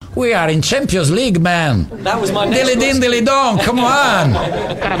We are in Champions League, man. That was my next Dilly din, dilly dong, come on.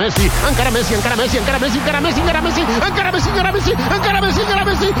 Encara Messi, encara Messi, encara Messi, encara Messi, encara Messi, encara Messi, encara Messi, encara Messi, encara Messi, encara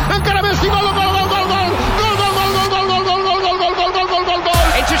Messi, encara Messi, gol, gol, gol, gol, gol, gol, gol, gol, gol, gol, gol, gol, gol, gol, gol, gol, gol, gol, gol.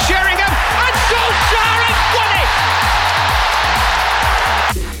 Into Sheringham, and Solskjaer has won it.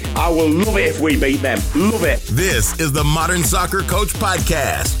 I will love it if we beat them. Love it. This is the Modern Soccer Coach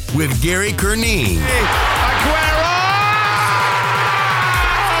Podcast with Gary Curneen. Aguero!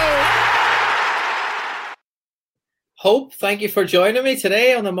 Hope, thank you for joining me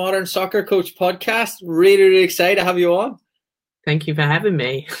today on the Modern Soccer Coach Podcast. Really excited to have you on. Thank you for having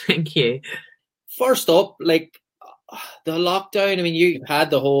me. Thank you. First up, like the lockdown, I mean, you had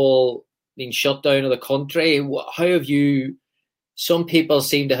the whole being shut down of the country. How have you, some people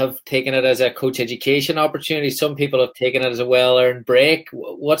seem to have taken it as a coach education opportunity. Some people have taken it as a well-earned break.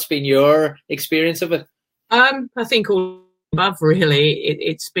 What's been your experience of it? I think all above, really.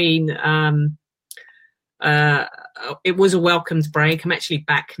 It's been... it was a welcomed break. I'm actually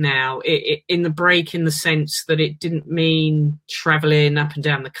back now. In the break, in the sense that it didn't mean travelling up and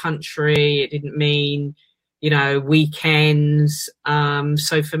down the country. It didn't mean, weekends.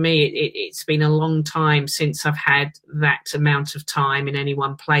 So for me, it's been a long time since I've had that amount of time in any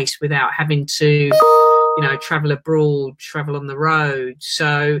one place without having to, travel abroad, travel on the road.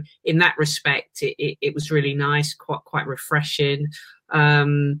 So in that respect, it was really nice, quite refreshing.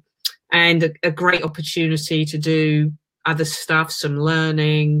 And a great opportunity to do other stuff, some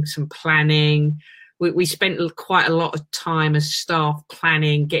learning, some planning. We spent quite a lot of time as staff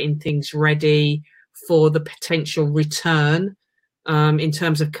planning, getting things ready for the potential return in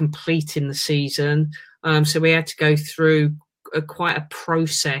terms of completing the season. So we had to go through quite a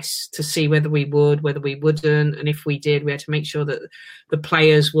process to see whether we would, whether we wouldn't. And if we did, we had to make sure that the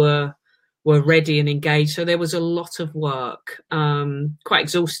players were ready and engaged. So there was a lot of work, quite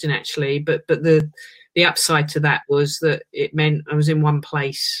exhausting actually, but the upside to that was that it meant I was in one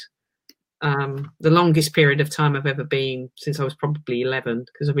place the longest period of time I've ever been since I was probably 11,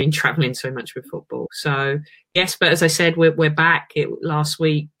 because I've been travelling so much with football. So yes, but as I said, we're back. Last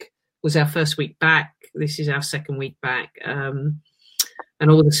week was our first week back. This is our second week back. And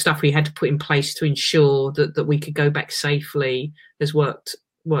all the stuff we had to put in place to ensure that we could go back safely has worked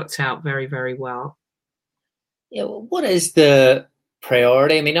out very, very well. Yeah, well, what is the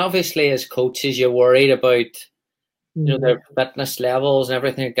priority? I mean, obviously, as coaches, you're worried about their fitness levels and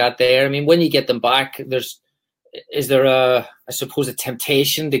everything like that there. I mean, when you get them back, is there a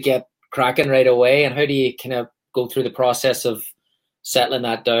temptation to get cracking right away? And how do you kind of go through the process of settling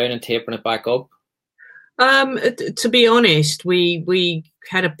that down and tapering it back up? To be honest, we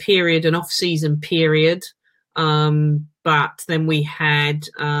had an off-season period. But then we had,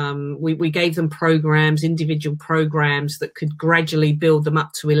 we gave them individual programs that could gradually build them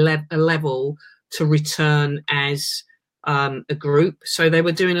up to a level to return as a group. So they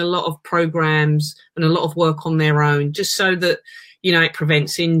were doing a lot of programs and a lot of work on their own, just so that, it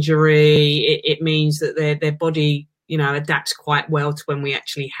prevents injury. It means that their body, adapts quite well to when we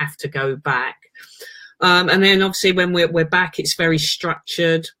actually have to go back. And then obviously when we're back, it's very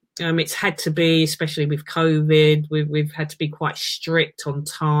structured. It's had to be, especially with COVID, we've had to be quite strict on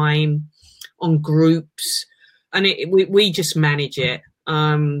time, on groups, and we just manage it.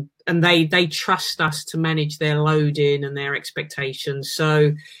 And they trust us to manage their loading and their expectations.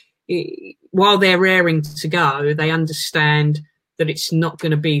 So while they're raring to go, they understand that it's not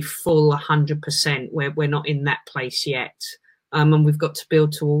going to be full 100%. We're not in that place yet, and we've got to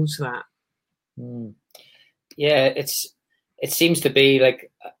build towards that. Yeah, it seems to be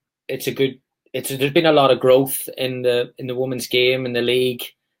like. There's been a lot of growth in the women's game in the league.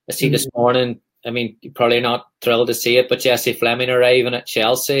 I see this morning. I mean, you're probably not thrilled to see it, but Jessie Fleming arriving at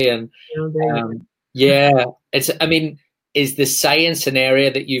Chelsea, and is the science an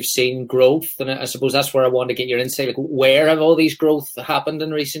area that you've seen growth? And I suppose that's where I want to get your insight. Like, where have all these growth happened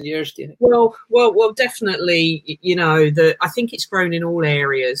in recent years? Do you think? Well, definitely. I think it's grown in all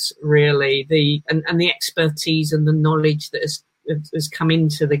areas, really. The expertise and the knowledge that has come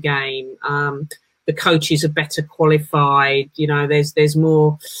into the game. The coaches are better qualified. There's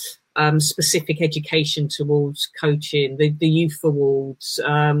more specific education towards coaching, the youth awards,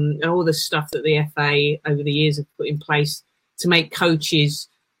 and all the stuff that the FA over the years have put in place to make coaches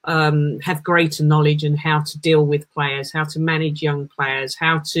have greater knowledge on how to deal with players, how to manage young players,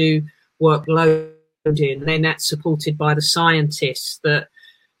 how to work loading. And then that's supported by the scientists that,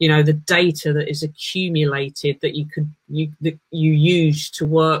 the data that is accumulated that you use to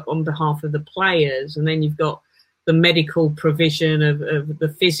work on behalf of the players. And then you've got the medical provision of the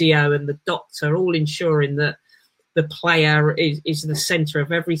physio and the doctor, all ensuring that the player is the centre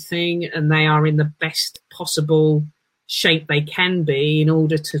of everything, and they are in the best possible shape they can be in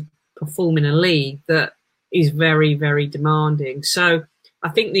order to perform in a league that is very, very demanding. So I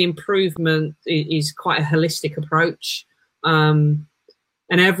think the improvement is quite a holistic approach.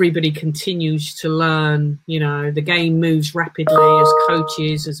 And everybody continues to learn. The game moves rapidly as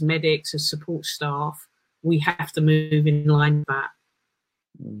coaches, as medics, as support staff. We have to move in line with that.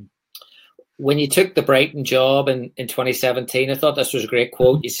 When you took the Brighton job in 2017, I thought this was a great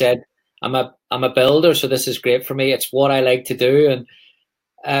quote. You said, I'm a builder, so this is great for me. It's what I like to do.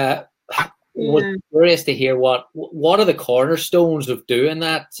 And was curious to hear what are the cornerstones of doing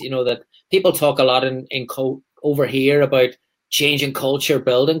that? That people talk a lot over here about changing culture,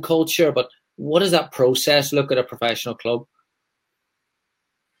 building culture, but what does that process look at a professional club?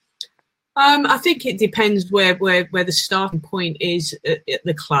 I think it depends where the starting point is at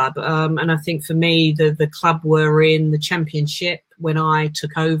the club. And I think for me, the club were in the Championship when I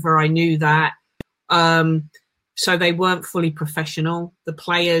took over. I knew that. So they weren't fully professional. The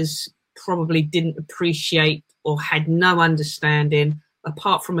players probably didn't appreciate or had no understanding,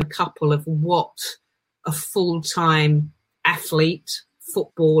 apart from a couple, of what a full-time athlete,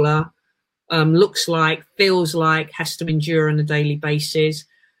 footballer, looks like, feels like, has to endure on a daily basis.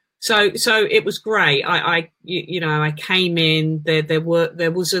 So it was great. I came in. There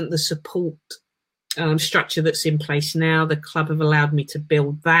wasn't the support structure that's in place now. The club have allowed me to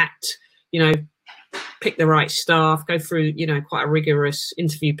build that. Pick the right staff, go through quite a rigorous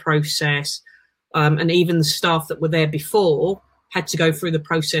interview process, and even the staff that were there before had to go through the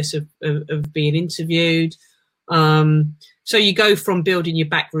process of being interviewed. So you go from building your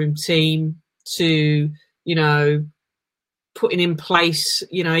backroom team to putting in place,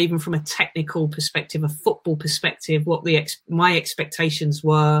 even from a technical perspective, a football perspective, what my expectations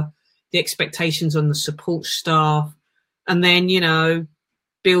were, the expectations on the support staff, and then,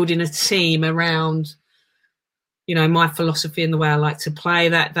 building a team around, my philosophy and the way I like to play.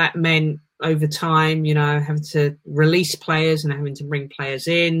 That meant over time, having to release players and having to bring players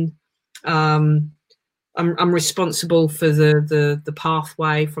in. I'm responsible for the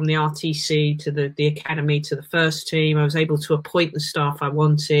pathway from the RTC to the academy to the first team. I was able to appoint the staff I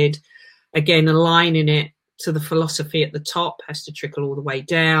wanted. Again, aligning it to the philosophy at the top, has to trickle all the way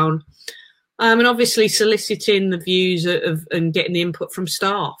down. And obviously soliciting the views of and getting the input from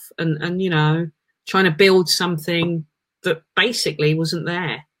staff and trying to build something that basically wasn't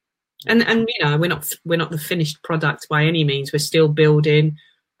there. And we're not the finished product by any means. We're still building.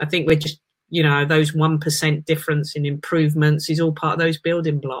 I think we're just those 1% difference in improvements is all part of those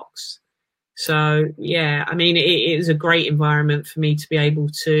building blocks. So, it was a great environment for me to be able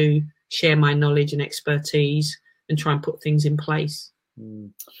to share my knowledge and expertise and try and put things in place.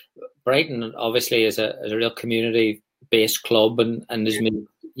 Brighton obviously is a real community-based club, and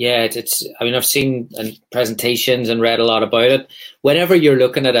it's. I've seen presentations and read a lot about it. Whenever you're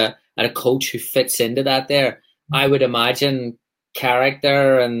looking at a coach who fits into that, there, I would imagine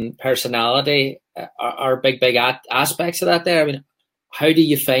character and personality are big aspects of that there. How do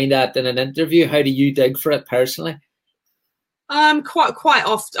you find that in an interview? How do you dig for it personally? Quite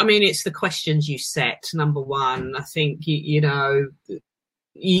often. It's the questions you set. Number one, I think you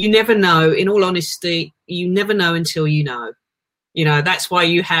never know. In all honesty, you never know until you know. That's why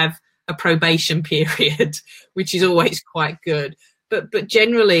you have a probation period, which is always quite good. But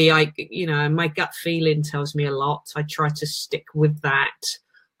generally, my gut feeling tells me a lot. I try to stick with that,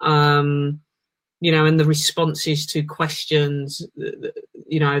 and the responses to questions,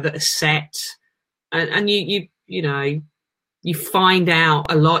 that are set, and you find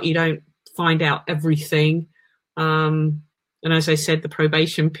out a lot. You don't find out everything, and as I said, the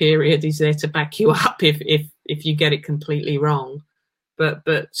probation period is there to back you up if you get it completely wrong. But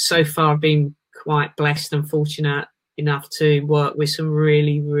so far, I've been quite blessed and fortunate enough to work with some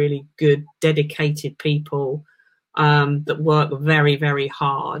really, really good, dedicated people that work very, very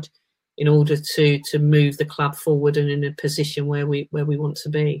hard in order to move the club forward and in a position where we want to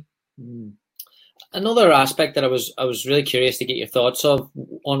be. Another aspect that I was really curious to get your thoughts on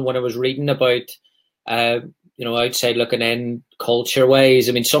when I was reading about outside looking in culture ways.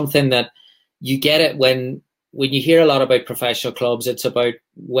 Something that you get it when you hear a lot about professional clubs, it's about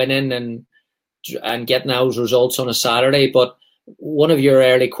winning and getting those results on a Saturday. But one of your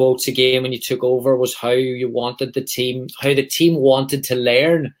early quotes again when you took over was how you wanted the team wanted to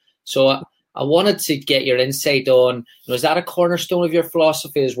learn. So I wanted to get your insight on, is that a cornerstone of your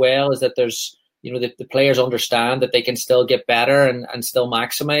philosophy as well? Is that there's, the players understand that they can still get better and still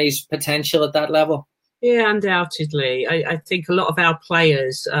maximize potential at that level? Yeah, undoubtedly. I think a lot of our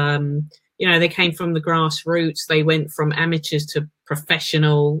players, they came from the grassroots. They went from amateurs to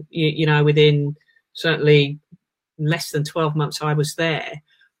professional, within certainly less than 12 months I was there.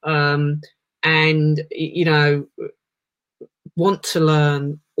 And, want to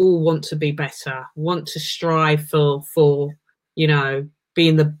learn, all want to be better, want to strive for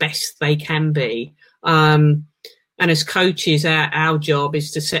being the best they can be. And as coaches, our job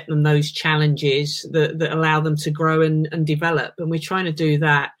is to set them those challenges that allow them to grow and develop. And we're trying to do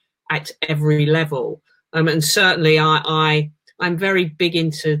that at every level. And certainly I'm very big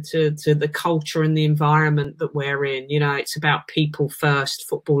into the culture and the environment that we're in. It's about people first,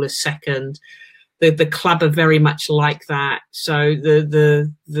 footballers second. The club are very much like that. So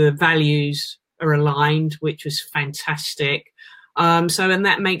the values are aligned, which was fantastic. And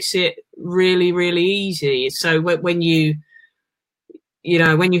that makes it really, really easy. So when you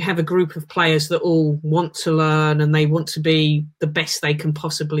have a group of players that all want to learn and they want to be the best they can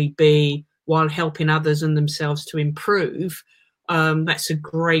possibly be while helping others and themselves to improve, that's a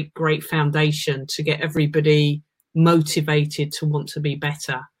great, great foundation to get everybody motivated to want to be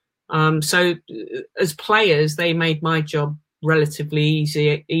better. So as players, they made my job relatively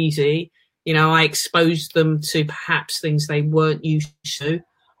easy. I exposed them to perhaps things they weren't used to,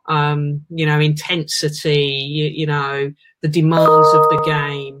 intensity, the demands of the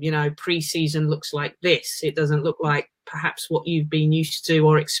game. Pre-season looks like this. It doesn't look like perhaps what you've been used to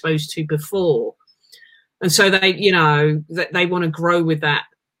or exposed to before. And so they want to grow with that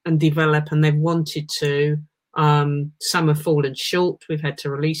and develop, and they've wanted to. Some have fallen short. We've had to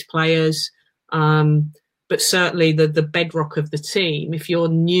release players. But certainly the bedrock of the team, if you're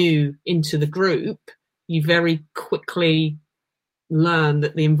new into the group, you very quickly learn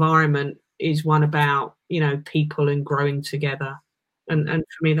that the environment is one about, people and growing together. And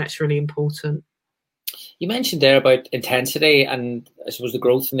for me, that's really important. You mentioned there about intensity and I suppose the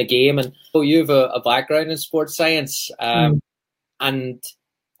growth in the game. And you have a background in sports science. And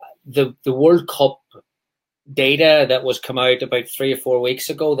the World Cup data that was come out about 3 or 4 weeks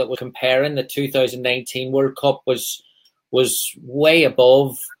ago that was comparing the 2019 World Cup was way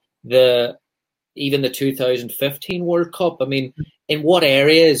above even the 2015 World Cup. I mean, in what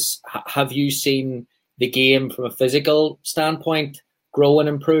areas have you seen the game from a physical standpoint grow and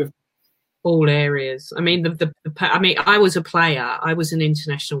improve? All areas. I mean, I was a player. I was an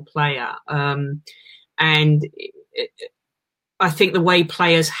international player, and I think the way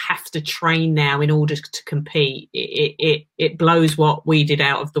players have to train now in order to compete, it blows what we did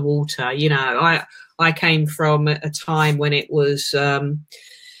out of the water. I came from a time when it was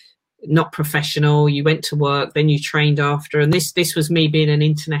not professional. You went to work, then you trained after, and this was me being an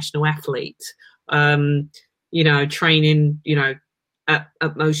international athlete. Training,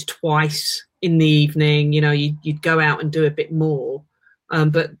 at most twice in the evening. You'd go out and do a bit more,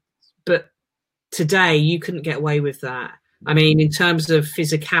 but today you couldn't get away with that. I mean, in terms of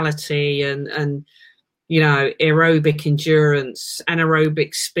physicality and aerobic endurance,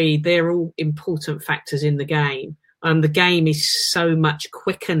 anaerobic speed, they're all important factors in the game. The game is so much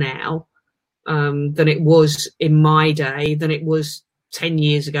quicker now than it was in my day, than it was 10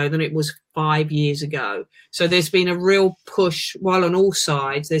 years ago, than it was 5 years ago. So there's been a real push, while on all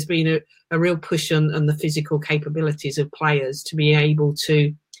sides, there's been a real push on the physical capabilities of players to be able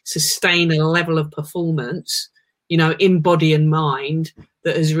to sustain a level of performance, in body and mind,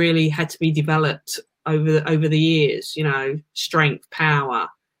 that has really had to be developed over the years. Strength, power,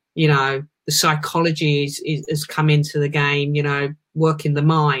 the psychology has come into the game, working the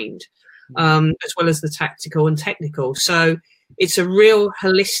mind, as well as the tactical and technical. So it's a real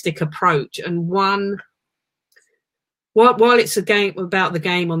holistic approach. And while it's a game about the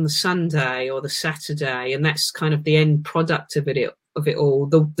game on the Sunday or the Saturday, and that's kind of the end product of it all,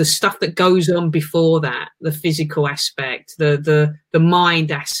 the stuff that goes on before that, the physical aspect, the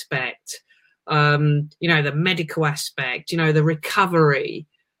mind aspect, the medical aspect, the recovery,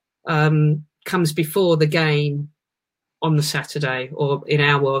 comes before the game on the Saturday, or in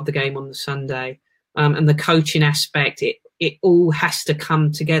our world, the game on the Sunday. And the coaching aspect, it all has to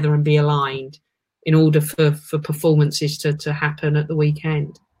come together and be aligned in order for performances to happen at the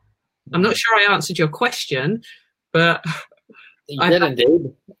weekend. I'm not sure I answered your question, but you did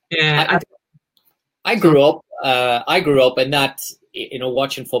indeed. Yeah, I grew up in that,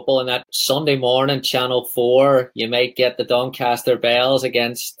 watching football, and that Sunday morning, Channel 4, you might get the Doncaster Bells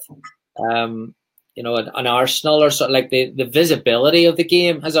against, an Arsenal or something. Like the visibility of the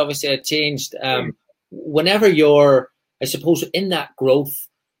game has obviously changed. Whenever you're, I suppose, in that growth,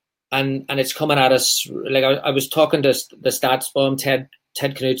 and it's coming at us, like I was talking to the stats bomb Ted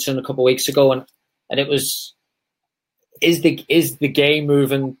Knutson a couple of weeks ago, and it was is the game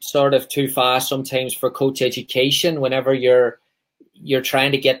moving sort of too fast sometimes for coach education whenever you're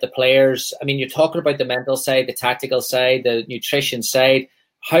trying to get the players? I mean, you're talking about the mental side, the tactical side, the nutrition side.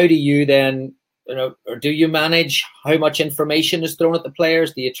 How do you then, or do you manage how much information is thrown at the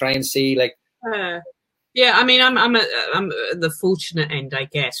players? Do you try and see like? Yeah, I mean, I'm the fortunate end, I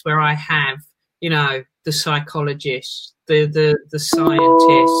guess, where I have, the psychologists, the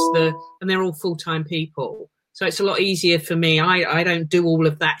scientists, and they're all full-time people. So it's a lot easier for me. I don't do all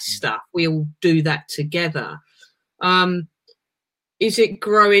of that stuff. We all do that together. Is it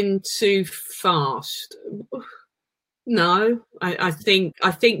growing too fast? No, I think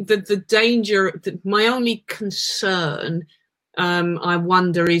that the danger, my only concern, I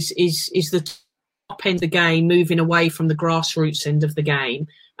wonder is the top end of the game moving away from the grassroots end of the game.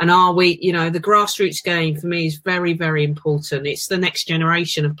 And are we, the grassroots game for me is very, very important. It's the next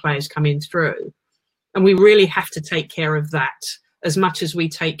generation of players coming through. And we really have to take care of that as much as we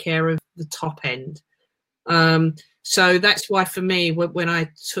take care of the top end. So that's why for me, when I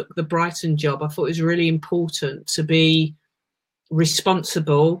took the Brighton job, I thought it was really important to be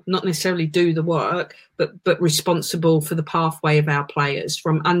responsible, not necessarily do the work, but responsible for the pathway of our players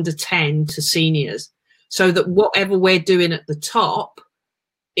from under 10 to seniors, so that whatever we're doing at the top,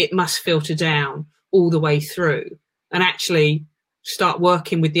 it must filter down all the way through and actually start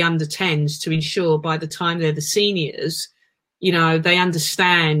working with the under 10s to ensure by the time they're the seniors, they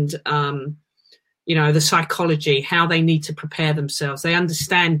understand, the psychology, how they need to prepare themselves. They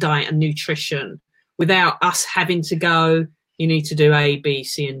understand diet and nutrition without us having to go, you need to do A, B,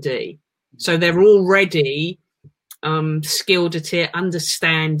 C, and D. So they're already skilled at it,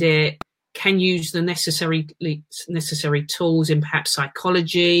 understand it, can use the necessary tools in perhaps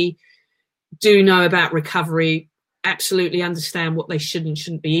psychology, do know about recovery, absolutely understand what they should and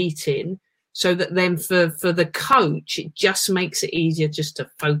shouldn't be eating, so that then for the coach, it just makes it easier just to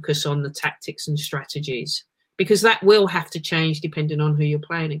focus on the tactics and strategies, because that will have to change depending on who you're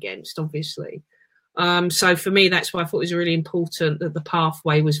playing against, obviously. So for me, that's why I thought it was really important that the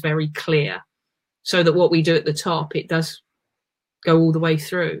pathway was very clear, so that what we do at the top, it does go all the way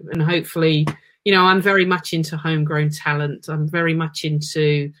through. And hopefully, I'm very much into homegrown talent. I'm very much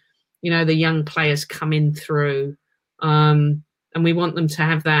into, the young players coming through. And we want them to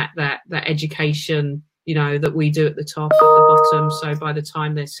have that education, that we do at the top, at the bottom. So by the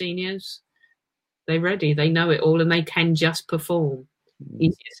time they're seniors, they're ready. They know it all and they can just perform.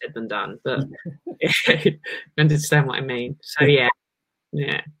 Easier said than done, but you understand what I mean. So yeah.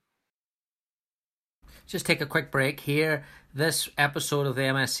 Just take a quick break here. This episode of the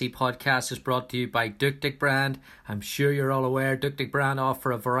MSC podcast is brought to you by Duktik brand. I'm sure you're all aware Duktik brand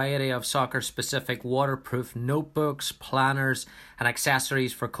offer a variety of soccer-specific waterproof notebooks, planners and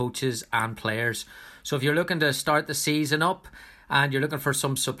accessories for coaches and players. So if you're looking to start the season up and you're looking for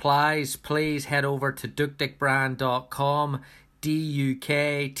some supplies, please head over to duktikbrand.com,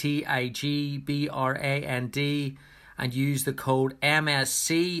 DUKTIGBRAND, and use the code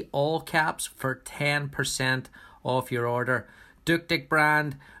MSC, all caps, for 10% off your order. Duktik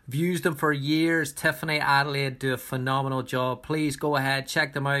brand, I've used them for years. Tiffany Adelaide do a phenomenal job. Please go ahead,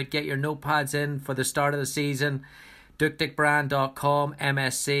 check them out, get your notepads in for the start of the season. duktikbrand.com,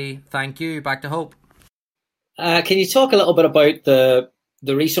 MSC. Thank you. Back to Hope. Can you talk a little bit about the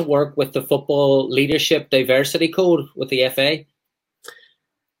recent work with the Football Leadership Diversity Code with the FA?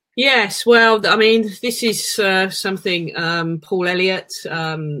 Yes, well, I mean, this is something Paul Elliott,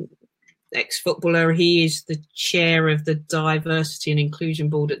 ex-footballer, he is the chair of the Diversity and Inclusion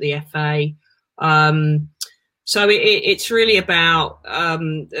Board at the FA. So it's really about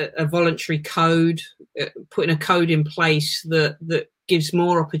a voluntary code, putting a code in place that gives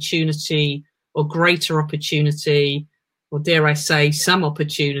more opportunity or greater opportunity, or dare I say some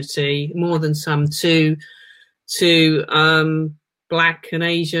opportunity, more than some, to Black and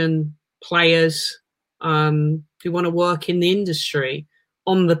Asian players who want to work in the industry,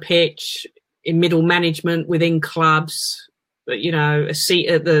 on the pitch, in middle management, within clubs, but, a seat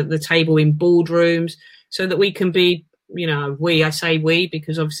at the table in boardrooms, so that we can be, I say we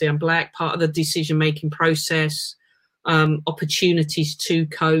because obviously I'm Black, part of the decision-making process, opportunities to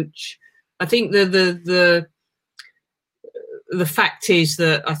coach. I think the fact is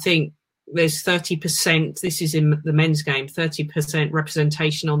that I think there's 30%, this is in the men's game, 30%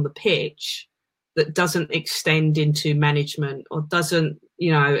 representation on the pitch that doesn't extend into management, or doesn't,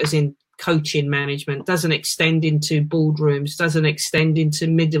 as in coaching management, doesn't extend into boardrooms, doesn't extend into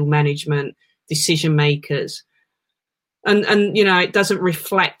middle management, decision makers. And it doesn't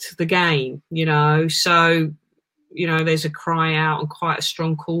reflect the game, so there's a cry out and quite a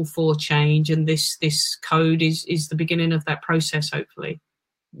strong call for change, and this code is the beginning of that process, hopefully.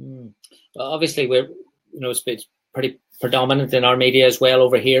 Well, obviously, it's pretty predominant in our media as well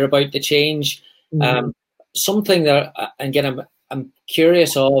over here about the change. Something that, again, I'm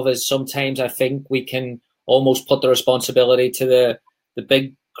curious of is sometimes I think we can almost put the responsibility to the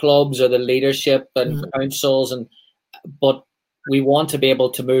big clubs or the leadership and councils, but we want to be able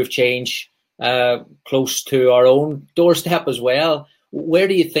to move change close to our own doorstep as well. Where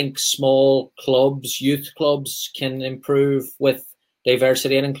do you think small clubs, youth clubs, can improve with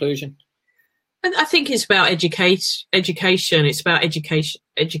diversity and inclusion? I think it's about education. It's about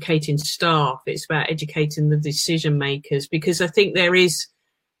educating staff. It's about educating the decision makers, because I think there is,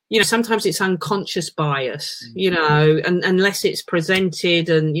 sometimes it's unconscious bias, and unless it's presented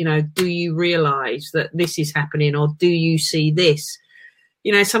and, do you realise that this is happening, or do you see this?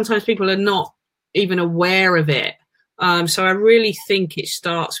 Sometimes people are not even aware of it. So I really think it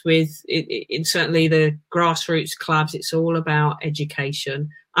starts with, in certainly the grassroots clubs, it's all about education,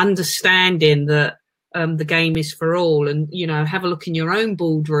 understanding that the game is for all, and, have a look in your own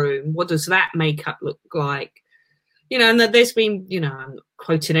boardroom. What does that makeup look like? And that there's been, I'm not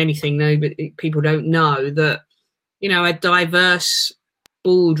quoting anything, though, but people don't know that, a diverse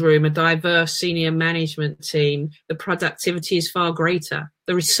boardroom, a diverse senior management team, the productivity is far greater.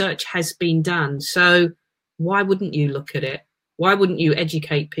 The research has been done. So why wouldn't you look at it? Why wouldn't you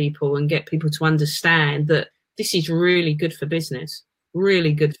educate people and get people to understand that this is really good for business?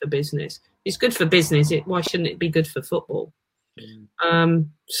 Really good for business. It's good for business. Why shouldn't it be good for football?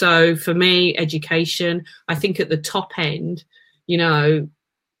 So for me, education, I think at the top end,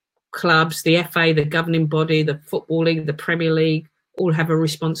 clubs, the FA, the governing body, the Football League, the Premier League, all have a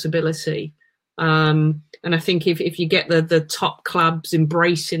responsibility. And I think if you get the top clubs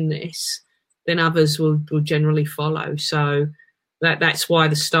embracing this, then others will generally follow. So that's why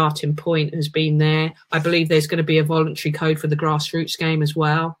the starting point has been there. I believe there's going to be a voluntary code for the grassroots game as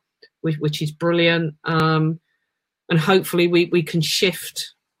well, which is brilliant. And hopefully we can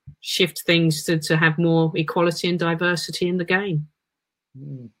shift things to have more equality and diversity in the game.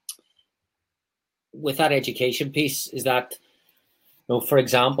 With that education piece, is that, for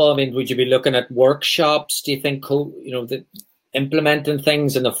example, would you be looking at workshops? Do you think, implementing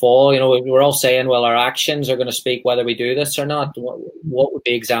things in the fall? We're all saying, well, our actions are going to speak whether we do this or not. What would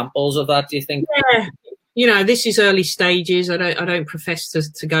be examples of that, do you think? Yeah. This is early stages. I don't profess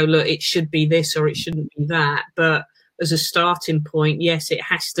to go, look, it should be this or it shouldn't be that. But as a starting point, yes, it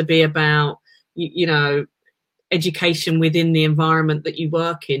has to be about, education within the environment that you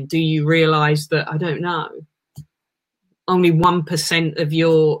work in. Do you realise that, I don't know, only 1% of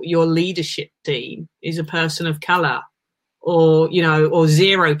your leadership team is a person of colour, or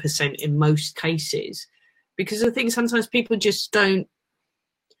 0% in most cases? Because I think sometimes people just don't,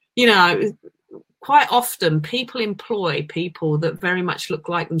 quite often people employ people that very much look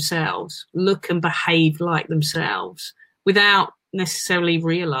like themselves, look and behave like themselves without necessarily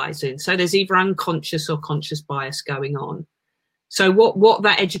realising. So there's either unconscious or conscious bias going on. So what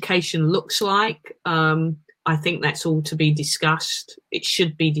that education looks like, I think that's all to be discussed. It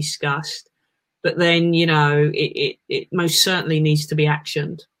should be discussed. But then, it most certainly needs to be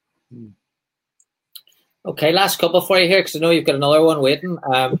actioned. Okay, last couple for you here, because I know you've got another one waiting.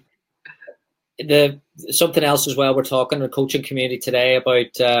 Something else as well, we're talking in the coaching community today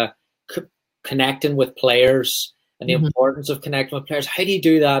about connecting with players and the importance of connecting with players. How do you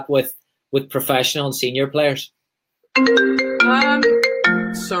do that with professional and senior players?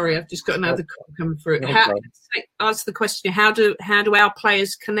 Sorry, I've just got another call coming through. Ask the question: How do our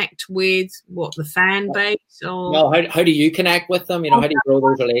players connect with the fan base? Or no, how do you connect with them? How do you grow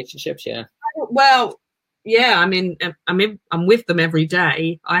those relationships? Yeah. Well, yeah. I'm with them every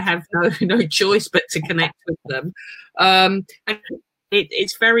day. I have no choice but to connect with them. And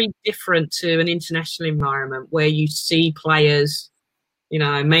it's very different to an international environment where you see players,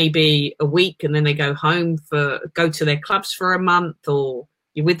 maybe a week and then they go to their clubs for a month, or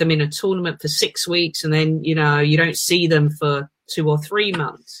you're with them in a tournament for 6 weeks and then, you don't see them for 2 or 3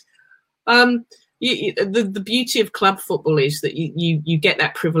 months. The beauty of club football is that you get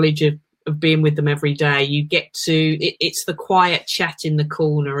that privilege of being with them every day. You get to, it's the quiet chat in the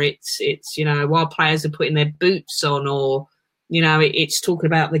corner. It's while players are putting their boots on, or, it's talking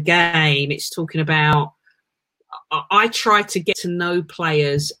about the game. It's talking about, I try to get to know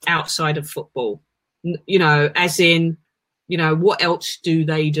players outside of football, as in, what else do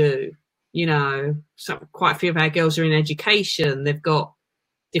they do? Quite a few of our girls are in education. They've got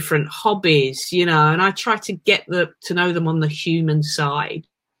different hobbies, and I try to get to know them on the human side.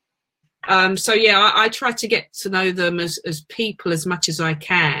 So yeah, I try to get to know them as people as much as I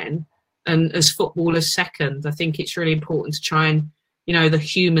can, and as footballers second. I think it's really important to try and, the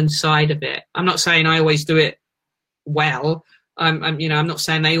human side of it. I'm not saying I always do it well. I'm not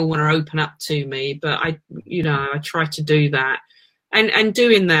saying they all want to open up to me, but I try to do that. And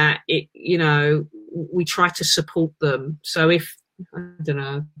doing that, we try to support them. So if, I don't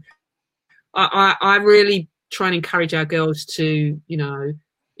know, I really try and encourage our girls to,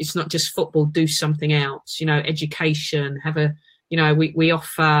 it's not just football, do something else, education, have we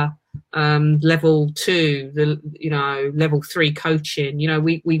offer level 2, level 3 coaching.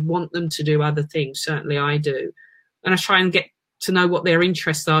 We want them to do other things. Certainly I do. And I try and get to know what their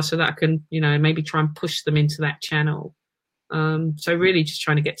interests are so that I can, maybe try and push them into that channel. So really just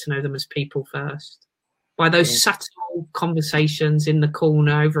trying to get to know them as people first. By those subtle conversations in the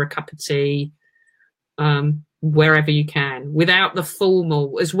corner over a cup of tea, wherever you can, without the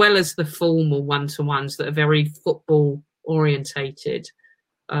formal, as well as the formal one-to-ones that are very football orientated.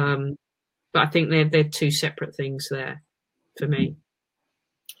 But I think they're two separate things there for me.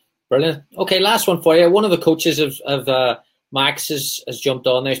 Brilliant. Okay, last one for you. One of the coaches of Max has jumped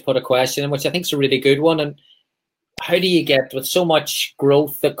on there. He's put a question in, which I think is a really good one. And how do you get, with so much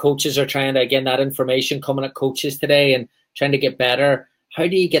growth that coaches are trying to, again, that information coming at coaches today and trying to get better, how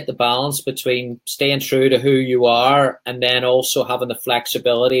do you get the balance between staying true to who you are and then also having the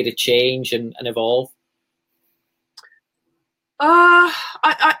flexibility to change and evolve?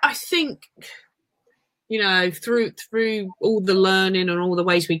 I think, through all the learning and all the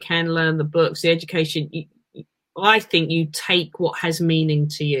ways we can learn, the books, the education, I think you take what has meaning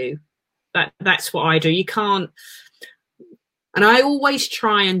to you. That's what I do. You can't, and I always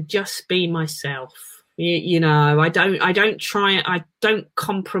try and just be myself. I don't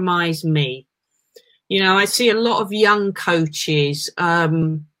compromise me. I see a lot of young coaches,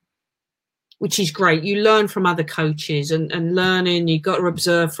 which is great. You learn from other coaches and learning, you've got to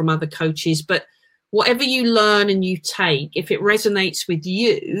observe from other coaches. But whatever you learn and you take, if it resonates with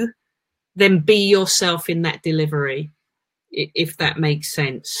you, then be yourself in that delivery, if that makes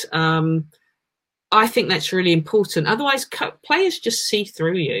sense. I think that's really important. Otherwise, players just see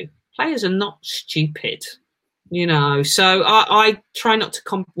through you. Players are not stupid, So I try not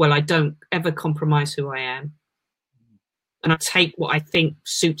to I don't ever compromise who I am. And I take what I think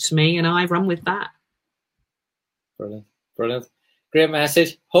suits me and I run with that. Brilliant. Great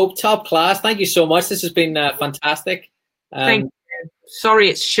message. Hope, top class. Thank you so much. This has been fantastic. Thank you. Sorry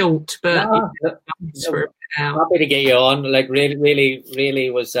it's short, but happy to get you on. Like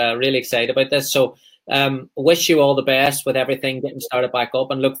really was really excited about this. So wish you all the best with everything getting started back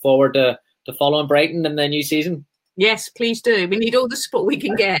up and look forward to following Brighton in the new season. Yes, please do. We need all the support we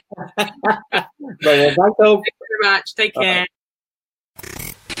can get. Brilliant. Thank you very much. Take care.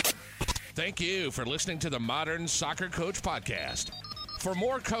 Thank you for listening to the Modern Soccer Coach Podcast. For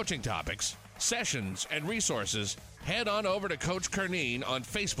more coaching topics, sessions, and resources, head on over to Coach Curneen on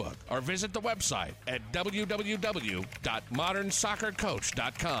Facebook or visit the website at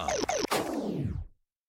www.modernsoccercoach.com.